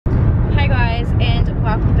guys, and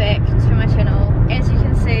welcome back to my channel. As you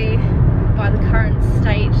can see by the current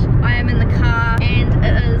state, I am in the car and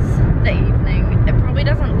it is the evening. It probably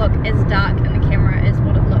doesn't look as dark in the camera as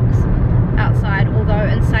what it looks outside, although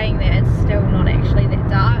in saying that it's still not actually that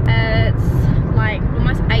dark. It's like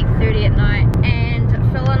almost 8:30 at night and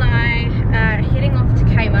Phil and I are heading off to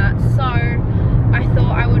Kmart, so I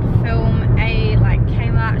thought I would film a like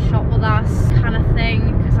Kmart shop with us kind of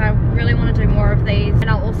thing because I really want to do more of these, and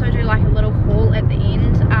I'll also do like a little haul at the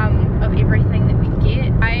end of everything that we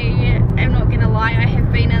get. I am not gonna lie, I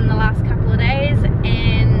have been in the last couple of days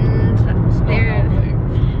and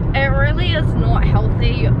it really is not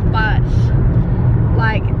healthy, but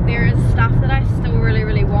like there is stuff that I still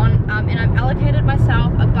really want, and I've allocated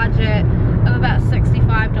myself a budget of about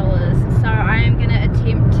 $65, so I am gonna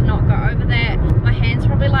attempt to not go over that. My hand's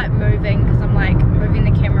probably like moving because I'm like moving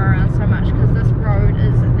the camera around so much because this road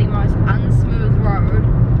is the most unsmooth road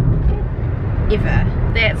ever.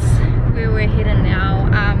 That's where we're heading now,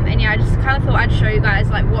 and yeah, I just kind of thought I'd show you guys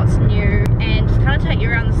like what's new and just kind of take you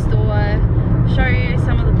around the store, show you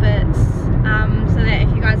some of the bits, so that if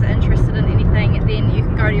you guys are interested in anything, then you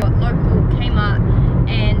can go to your local Kmart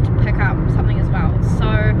and pick up something as well. So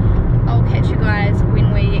I'll catch you guys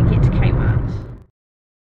when we get to Kmart.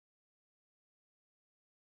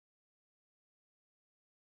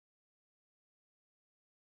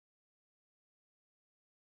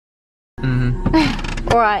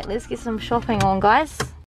 Alright, let's get some shopping on, guys.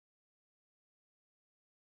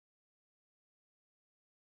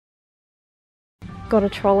 Got a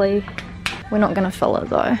trolley. We're not gonna fill it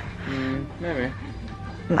though. Maybe.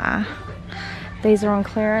 Nah. These are on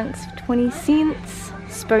clearance for 20 cents.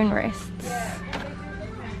 Spoon rests.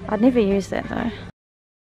 I'd never use that though.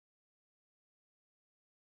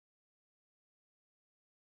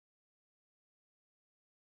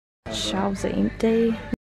 Shelves are empty.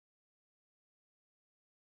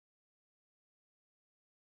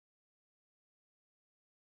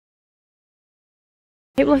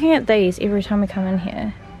 I keep looking at these every time we come in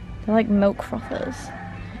here. They're like milk frothers.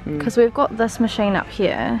 Because we've got this machine up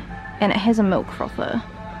here and it has a milk frother.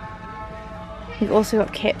 You've also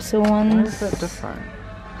got capsule ones. Why is that different?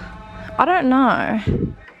 I don't know.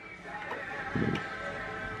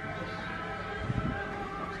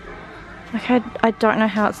 Like I don't know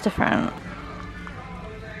how it's different.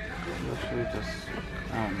 Literally just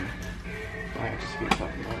like speeds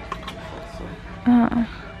up milk.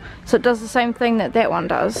 So it does the same thing that that one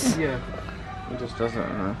does? Yeah. It just does it in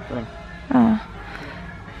a thing. Oh.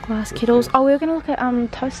 Glass kettles. Oh, we were gonna look at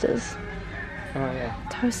toasters. Oh yeah.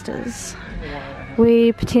 Toasters.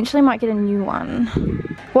 We potentially might get a new one.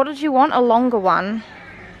 What did you want? A longer one?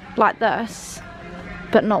 Like this?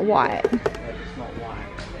 But not white. Yeah, just not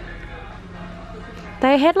white.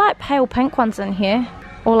 They had like pale pink ones in here.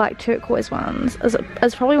 Or like turquoise ones.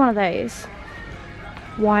 It's probably one of these.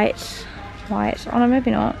 White. Oh no,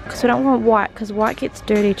 maybe not. Because we don't want white, because white gets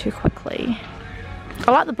dirty too quickly.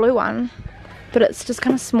 I like the blue one. But it's just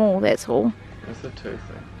kind of small, that's all. It's the two thing.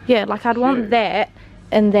 Yeah, like I'd want that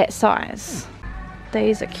in that size.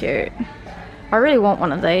 These are cute. I really want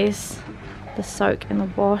one of these. The soak and the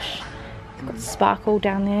wash. It's got sparkle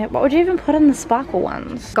down there. What would you even put in the sparkle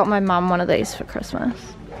ones? Got my mum one of these for Christmas.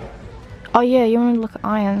 Oh yeah, you want to look at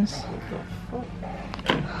irons.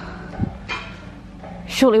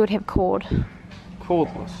 Surely would have cord.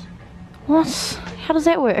 Cordless. What? How does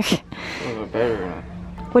that work? There's a battery in it.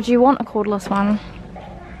 Would you want a cordless one?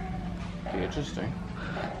 Be interesting.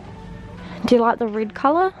 Do you like the red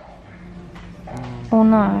colour? Or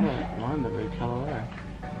no? I don't mind the red colour there.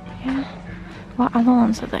 Yeah. What other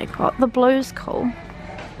ones have they got? The blue's cool.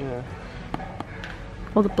 Yeah.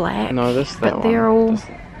 Or the black. No, this but one. They're all. I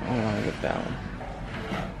want to get that one.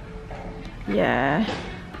 Yeah.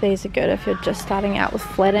 These are good if you're just starting out with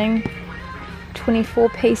flatting.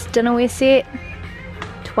 24-piece dinnerware set.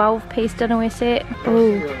 12-piece dinnerware set.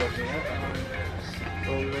 Ooh.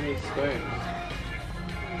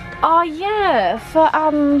 Oh yeah, for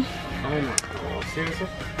seriously?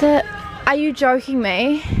 Are you joking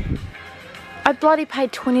me? I bloody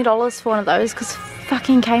paid $20 for one of those because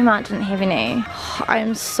fucking Kmart didn't have any. I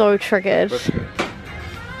am so triggered.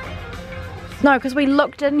 No, because we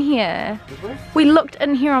looked in here. We looked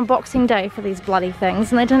in here on Boxing Day for these bloody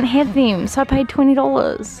things and they didn't have them, so I paid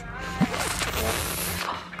 $20.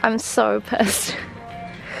 I'm so pissed.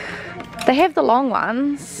 They have the long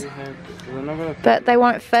ones, but they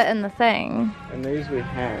won't fit in the thing. And these we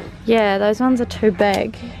have. Yeah, those ones are too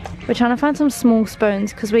big. We're trying to find some small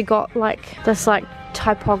spoons because we got like this like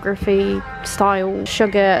typography style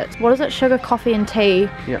sugar. What is it? Sugar, coffee and tea.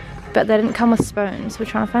 Yep. But they didn't come with spoons. We're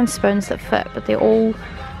trying to find spoons that fit, but they're all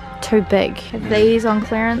too big. Have these on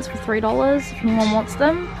clearance for $3 if anyone wants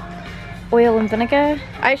them. Oil and vinegar.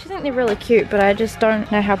 I actually think they're really cute, but I just don't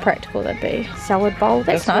know how practical they'd be. Salad bowl,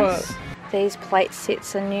 that's nice. These plate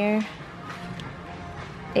sets are new.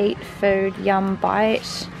 Eat food, yum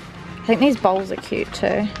bite. I think these bowls are cute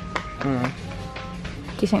too. Do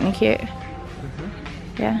you think they're cute?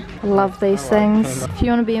 Yeah, I love these things. If you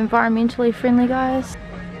want to be environmentally friendly, guys,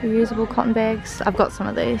 reusable cotton bags. I've got some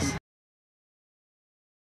of these.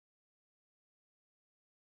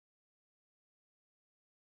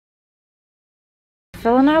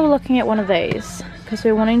 Phil and I were looking at one of these because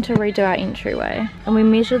we're wanting to redo our entryway, and we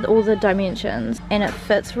measured all the dimensions and it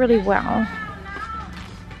fits really well.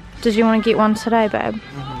 Did you want to get one today, babe?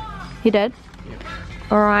 You did? Yep.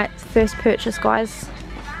 Alright, first purchase, guys.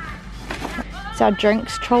 It's our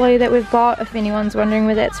drinks trolley that we've got, if anyone's wondering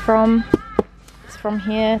where that's from. It's from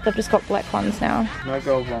here. They've just got black ones now. No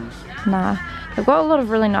gold ones. Nah. They've got a lot of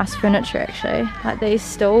really nice furniture actually. Like these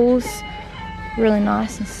stools, really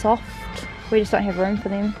nice and soft. We just don't have room for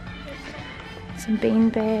them. Some bean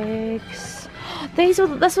bags. This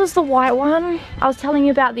was the white one I was telling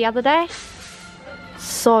you about the other day.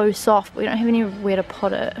 So soft, but we don't have anywhere to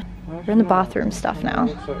put it. We're in the bathroom stuff now.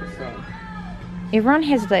 Everyone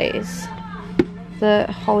has these. The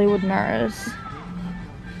Hollywood mirrors.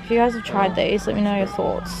 If you guys have tried these, let me know your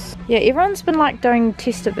thoughts. Yeah, everyone's been like doing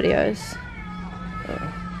tester videos.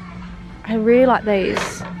 I really like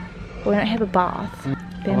these. But we don't have a bath.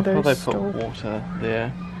 Bamboo I thought they stool. put water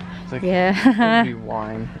there. Like, yeah. It would be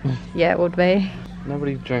wine. Yeah, it would be.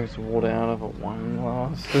 Nobody drinks water out of a wine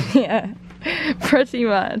glass. Yeah, pretty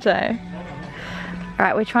much, eh?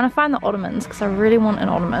 Alright, we're trying to find the Ottomans because I really want an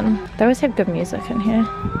Ottoman. They always have good music in here.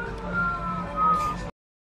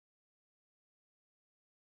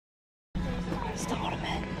 It's the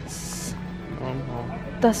Ottomans.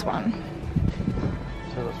 This one.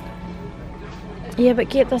 Yeah, but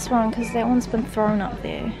get this one because that one's been thrown up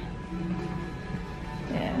there.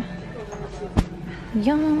 Yeah.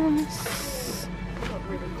 Yes.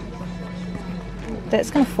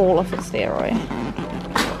 That's gonna fall if it's there, Roy.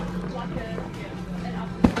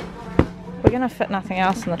 We're gonna fit nothing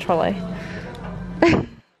else in the trolley.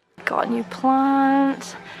 Got a new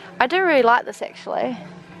plant. I do really like this actually.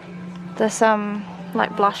 This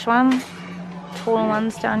like blush one. Taller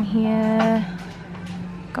ones down here.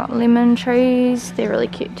 Got lemon trees, they're really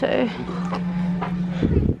cute too.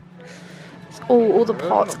 All the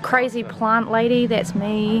pots. Crazy plant lady, that's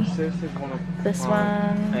me. This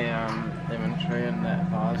one. A lemon tree in that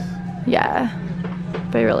vase. Yeah,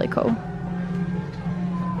 be really cool.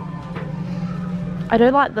 I do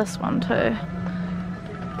like this one too.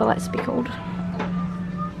 The light speckled.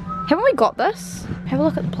 Haven't we got this? Have a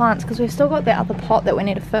look at the plants because we've still got that other pot that we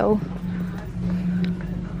need to fill.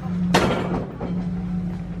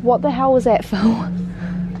 What the hell was that, Phil?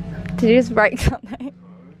 Did you just break something?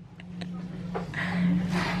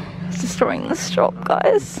 It's destroying the shop,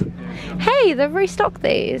 guys. Hey, they've restocked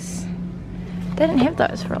these. They didn't have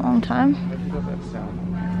those for a long time.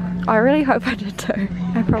 I really hope I did too.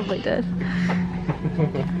 I probably did.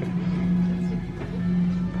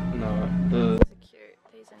 No. These are cute.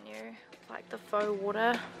 These are new. Like the faux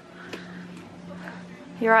water.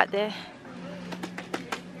 You're right there.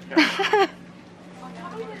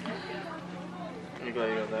 You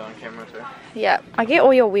got that on camera too? Yeah, I get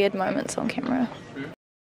all your weird moments on camera.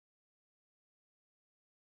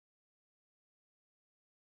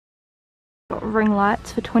 Got ring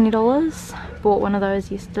lights for $20. Bought one of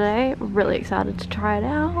those yesterday. Really excited to try it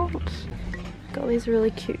out. Got these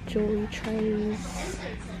really cute jewelry trays.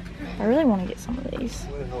 I really want to get some of these,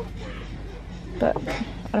 but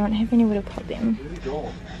I don't have anywhere to put them.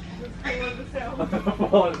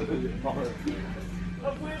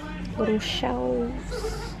 Little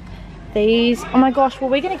shelves. These, oh my gosh, were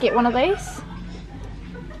we gonna get one of these?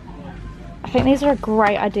 I think these are a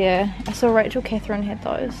great idea. I saw Rachel Catherine had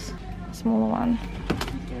those. Smaller one.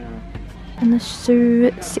 Yeah. In the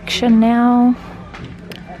shoe section now.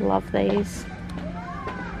 Love these.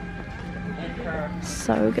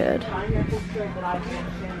 So good.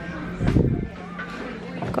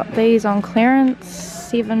 I've got these on clearance,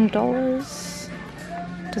 $7.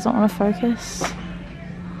 Doesn't want to focus.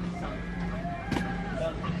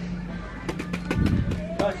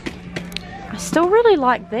 I still really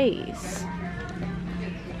like these.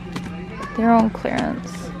 They're on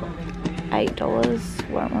clearance. $8.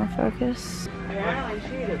 Won't want to focus.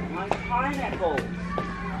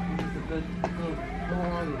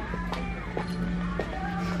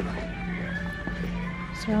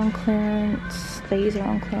 So they're on clearance. These are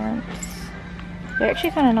on clearance. They're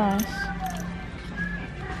actually kind of nice.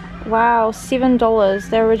 Wow, $7.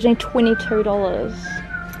 They're originally $22.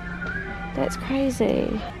 That's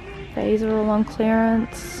crazy. These are all on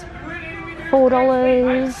clearance.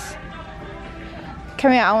 $4.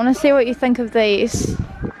 Come here, I want to see what you think of these.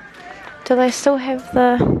 Do they still have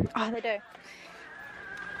the... Oh, they do.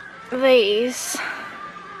 These.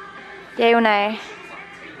 Yay or nay?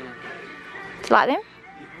 Do you like them?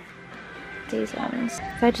 These ones.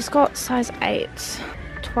 They just got size 8.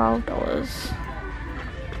 $12.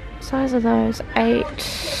 Size of those? 8.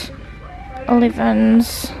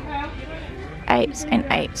 11s. 8s and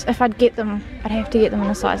 8s. If I'd get them, I'd have to get them in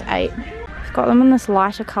a size 8. I've got them in this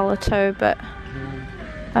lighter colour too, but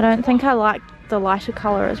I don't think I like the lighter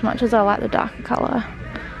colour as much as I like the darker colour.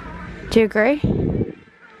 Do you agree?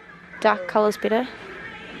 Dark colour's better?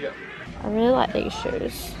 Yep. I really like these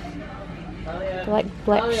shoes. They're like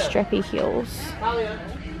black strappy heels.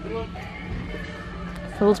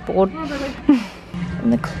 Phil's bored.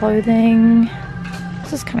 And the clothing.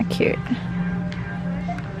 This is kind of cute.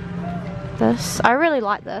 I really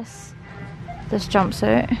like this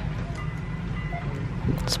jumpsuit.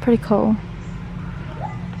 It's pretty cool.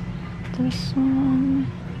 This one.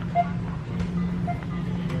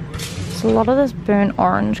 It's a lot of this burnt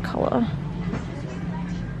orange colour.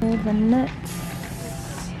 All the knits.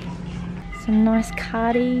 Some nice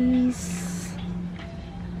cardies.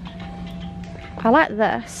 I like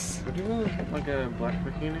this. Would you want like a black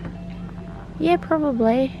bikini? Yeah,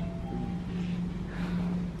 probably.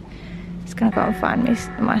 Just gonna go and find me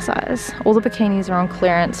my size. All the bikinis are on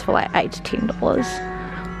clearance for like $8 to $10.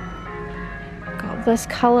 Got this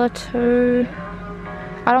colour too.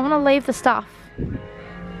 I don't want to leave the stuff.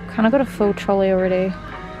 Kind of got a full trolley already.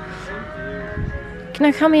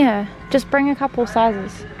 No, come here. Just bring a couple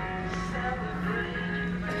sizes.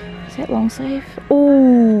 Is that long sleeve?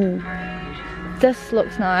 Ooh, this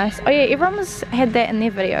looks nice. Oh yeah, everyone's had that in their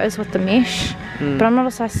videos with the mesh, but I'm not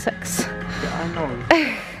a size 6. Yeah, I know.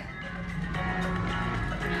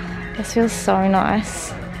 This feels so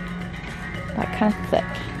nice. Like kind of thick.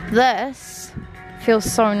 This feels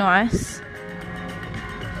so nice.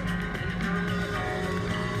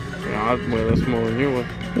 Yeah, I'd wear this more than you would.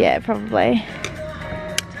 Yeah, probably.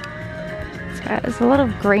 There's a lot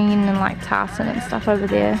of green and like tartan and stuff over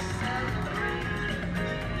there.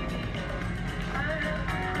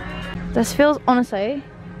 This feels, honestly,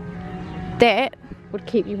 that would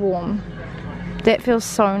keep you warm. That feels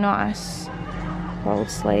so nice. Rolled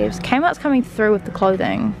sleeves. Kmart's coming through with the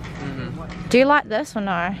clothing. Do you like this or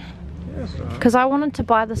no? Yes, sir. Because I wanted to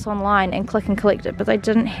buy this online and click and collect it, but they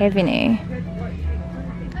didn't have any.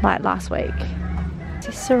 Like last week.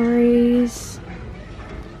 Accessories.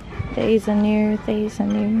 These are new, these are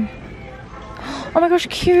new. Oh my gosh,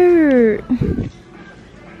 cute!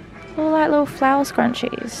 All like little flower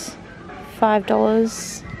scrunchies.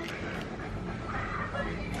 $5.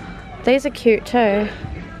 These are cute too.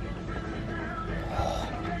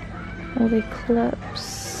 All the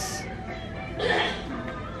clips.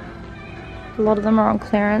 A lot of them are on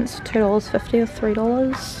clearance, $2.50 or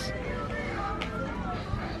 $3.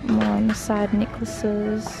 More on the side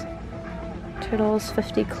necklaces.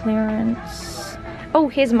 $2.50 clearance. Oh,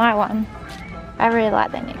 here's my one. I really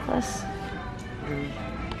like that necklace.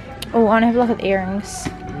 Oh, I want to have a look at the earrings.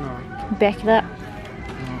 No. Back it up. No.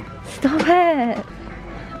 Stop it!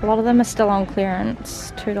 A lot of them are still on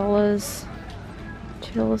clearance. $2.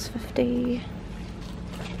 $2.50.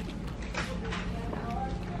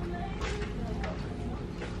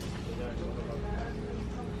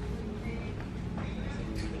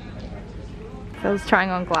 Phil's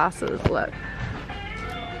trying on glasses, look.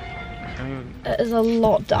 It is a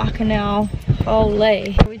lot darker now.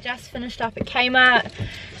 Holy. We just finished up at Kmart.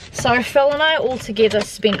 So Phil and I all together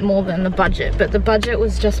spent more than the budget, but the budget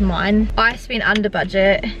was just mine. I spent under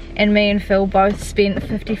budget and me and Phil both spent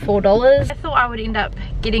 $54. I thought I would end up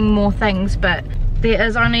getting more things, but there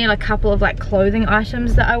is only a couple of like clothing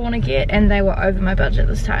items that I want to get and they were over my budget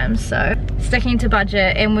this time. So sticking to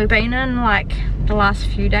budget, and we've been in like the last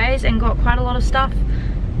few days and got quite a lot of stuff.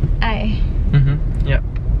 Yep.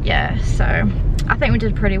 Yeah, so I think we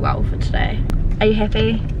did pretty well for today. Are you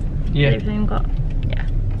happy? Yeah. With everything we got? Yeah,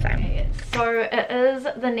 same. So it is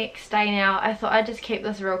the next day now. I thought I'd just keep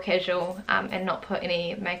this real casual and not put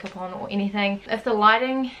any makeup on or anything. If the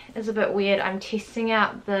lighting is a bit weird, I'm testing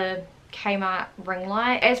out the Kmart ring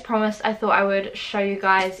light. As promised, I thought I would show you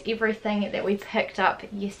guys everything that we picked up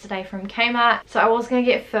yesterday from Kmart. So I was going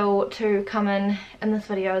to get Phil to come in this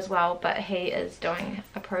video as well, but he is doing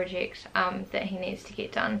a project that he needs to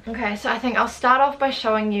get done. Okay, so I think I'll start off by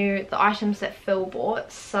showing you the items that Phil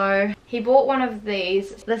bought. So he bought one of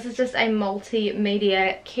these. This is just a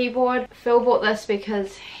multimedia keyboard. Phil bought this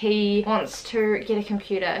because he wants to get a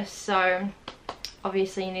computer, so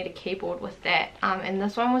obviously you need a keyboard with that, and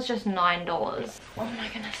this one was just $9. Oh my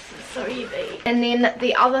goodness, it's so heavy. And then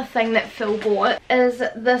the other thing that Phil bought is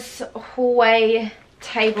this hallway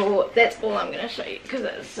table. That's all I'm going to show you because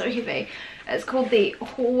it's so heavy. It's called the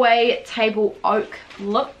hallway table oak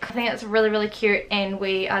look. I think it's really cute, and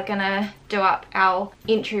we are gonna do up our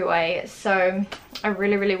entryway, so I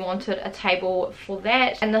really wanted a table for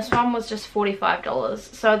that, and this one was just $45.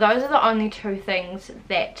 So those are the only two things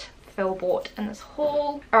that Phil bought in this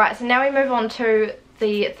haul. Alright, so now we move on to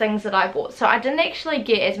the things that I bought. So I didn't actually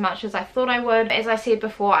get as much as I thought I would. As I said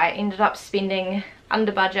before, I ended up spending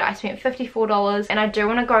under budget. I spent $54, and I do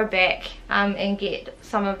want to go back and get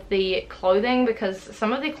some of the clothing, because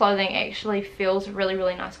some of the clothing actually feels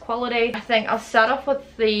really nice quality. I think I'll start off with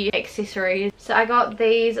the accessories. So I got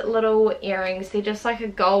these little earrings. They're just like a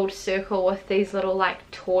gold circle with these little like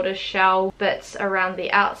tortoise shell bits around the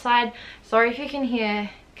outside. Sorry if you can hear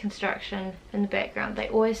construction in the background. They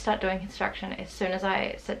always start doing construction as soon as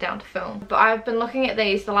I sit down to film. But I've been looking at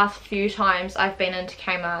these the last few times I've been into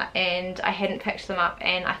Kmart, and I hadn't picked them up,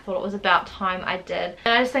 and I thought it was about time I did.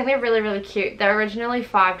 And I just think they're really cute. They're originally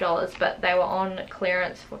 $5, but they were on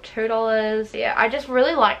clearance for $2. Yeah, I just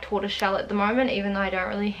really like tortoiseshell at the moment, even though I don't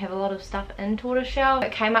really have a lot of stuff in tortoiseshell.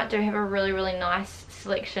 But Kmart do have a really nice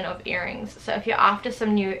selection of earrings. So if you're after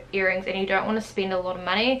some new earrings and you don't want to spend a lot of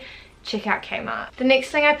money, check out Kmart. The next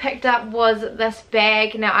thing I picked up was this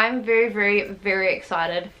bag. Now I'm very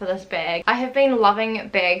excited for this bag. I have been loving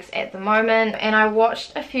bags at the moment, and I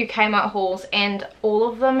watched a few Kmart hauls and all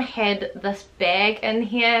of them had this bag in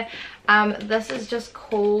here. This is just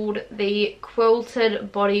called the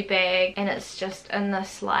quilted body bag, and it's just in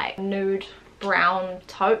this like nude brown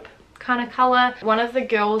taupe kind of color. One of the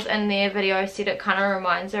girls in their video said it kind of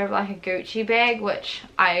reminds her of like a Gucci bag, which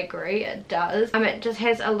I agree, it does. It just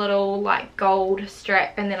has a little like gold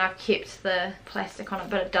strap, and then I've kept the plastic on it,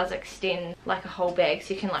 but it does extend like a whole bag,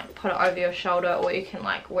 so you can like put it over your shoulder, or you can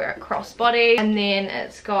like wear it crossbody. And then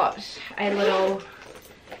it's got a little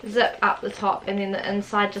zip up the top, and then the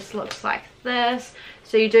inside just looks like this.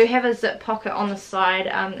 So you do have a zip pocket on the side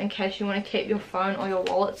in case you want to keep your phone or your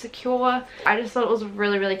wallet secure. I just thought it was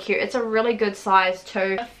really cute. It's a really good size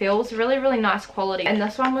too. It feels really nice quality, and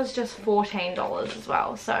this one was just $14 as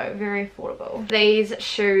well, so very affordable. These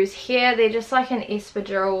shoes here, they're just like an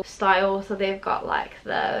espadrille style, so they've got like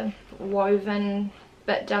the woven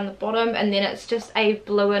bit down the bottom, and then it's just a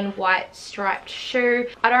blue and white striped shoe.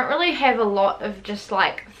 I don't really have a lot of just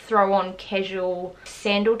like throw on casual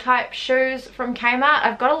sandal type shoes from Kmart.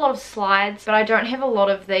 I've got a lot of slides, but I don't have a lot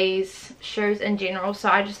of these shoes in general, so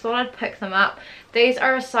I just thought I'd pick them up. These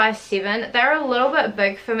are a size 7. They're a little bit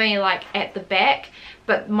big for me like at the back,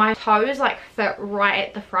 but my toes like fit right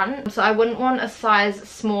at the front, so I wouldn't want a size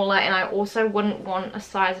smaller, and I also wouldn't want a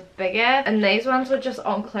size bigger. And these ones were just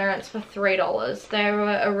on clearance for $3. They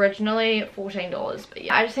were originally $14, but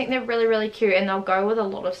yeah, I just think they're really cute, and they'll go with a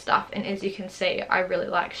lot of stuff, and as you can see, I really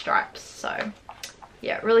like stripes, so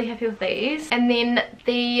yeah, really happy with these. And then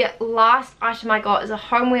the last item I got is a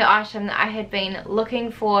homeware item that I had been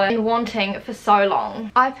looking for and wanting for so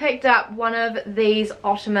long. I picked up one of these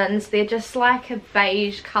ottomans. They're just like a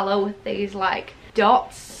beige color with these like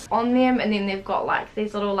dots on them, and then they've got like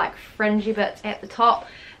these little like fringy bits at the top.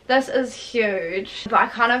 This is huge, but I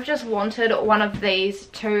kind of just wanted one of these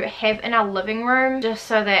to have in our living room, just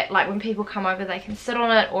so that like when people come over they can sit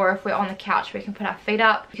on it, or if we're on the couch we can put our feet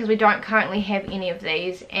up, because we don't currently have any of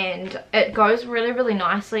these, and it goes really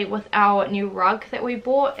nicely with our new rug that we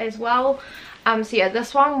bought as well. So yeah,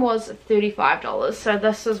 this one was $35, so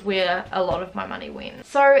this is where a lot of my money went.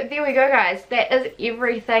 So there we go guys, that is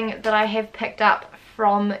everything that I have picked up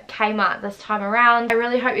from Kmart this time around. I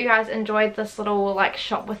really hope you guys enjoyed this little like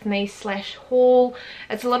shop with me / haul.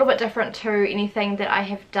 It's a little bit different to anything that I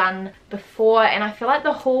have done before, and I feel like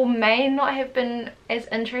the haul may not have been as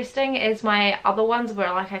interesting as my other ones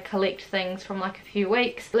where like I collect things from like a few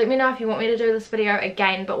weeks. Let me know if you want me to do this video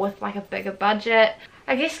again, but with like a bigger budget.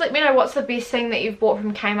 I guess let me know what's the best thing that you've bought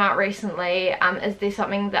from Kmart recently. Is there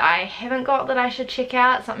something that I haven't got that I should check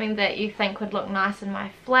out? Something that you think would look nice in my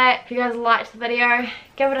flat? If you guys liked the video,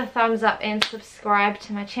 give it a thumbs up and subscribe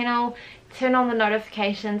to my channel. turn on the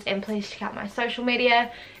notifications, and please check out my social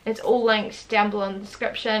media. It's all linked down below in the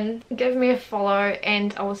description. Give me a follow,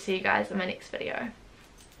 and I will see you guys in my next video.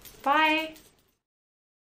 Bye!